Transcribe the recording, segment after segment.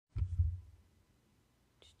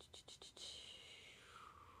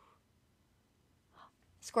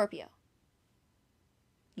Scorpio.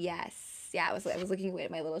 Yes. Yeah, I was looking at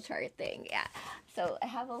my little chart thing. Yeah. So I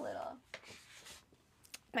have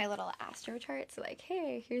my little astro chart. So like,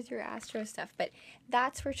 hey, here's your astro stuff. But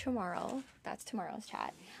that's for tomorrow. That's tomorrow's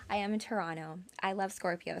chat. I am in Toronto. I love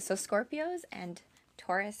Scorpios. So Scorpios and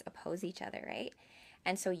Taurus oppose each other, right?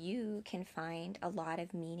 And so you can find a lot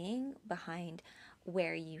of meaning behind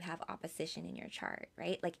where you have opposition in your chart,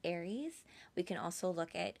 right? Like Aries, we can also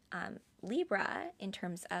look at Libra in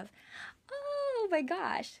terms of, oh my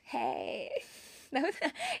gosh, hey, that was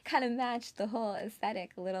kind of matched the whole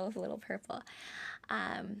aesthetic, little purple.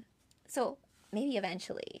 So maybe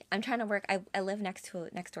eventually, I'm trying to work. I live next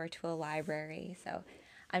door to a library, so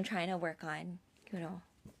I'm trying to work on,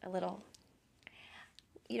 a little,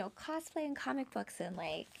 cosplay and comic books and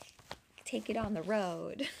like take it on the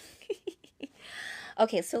road.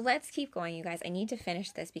 Okay, so let's keep going, you guys. I need to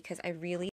finish this because I really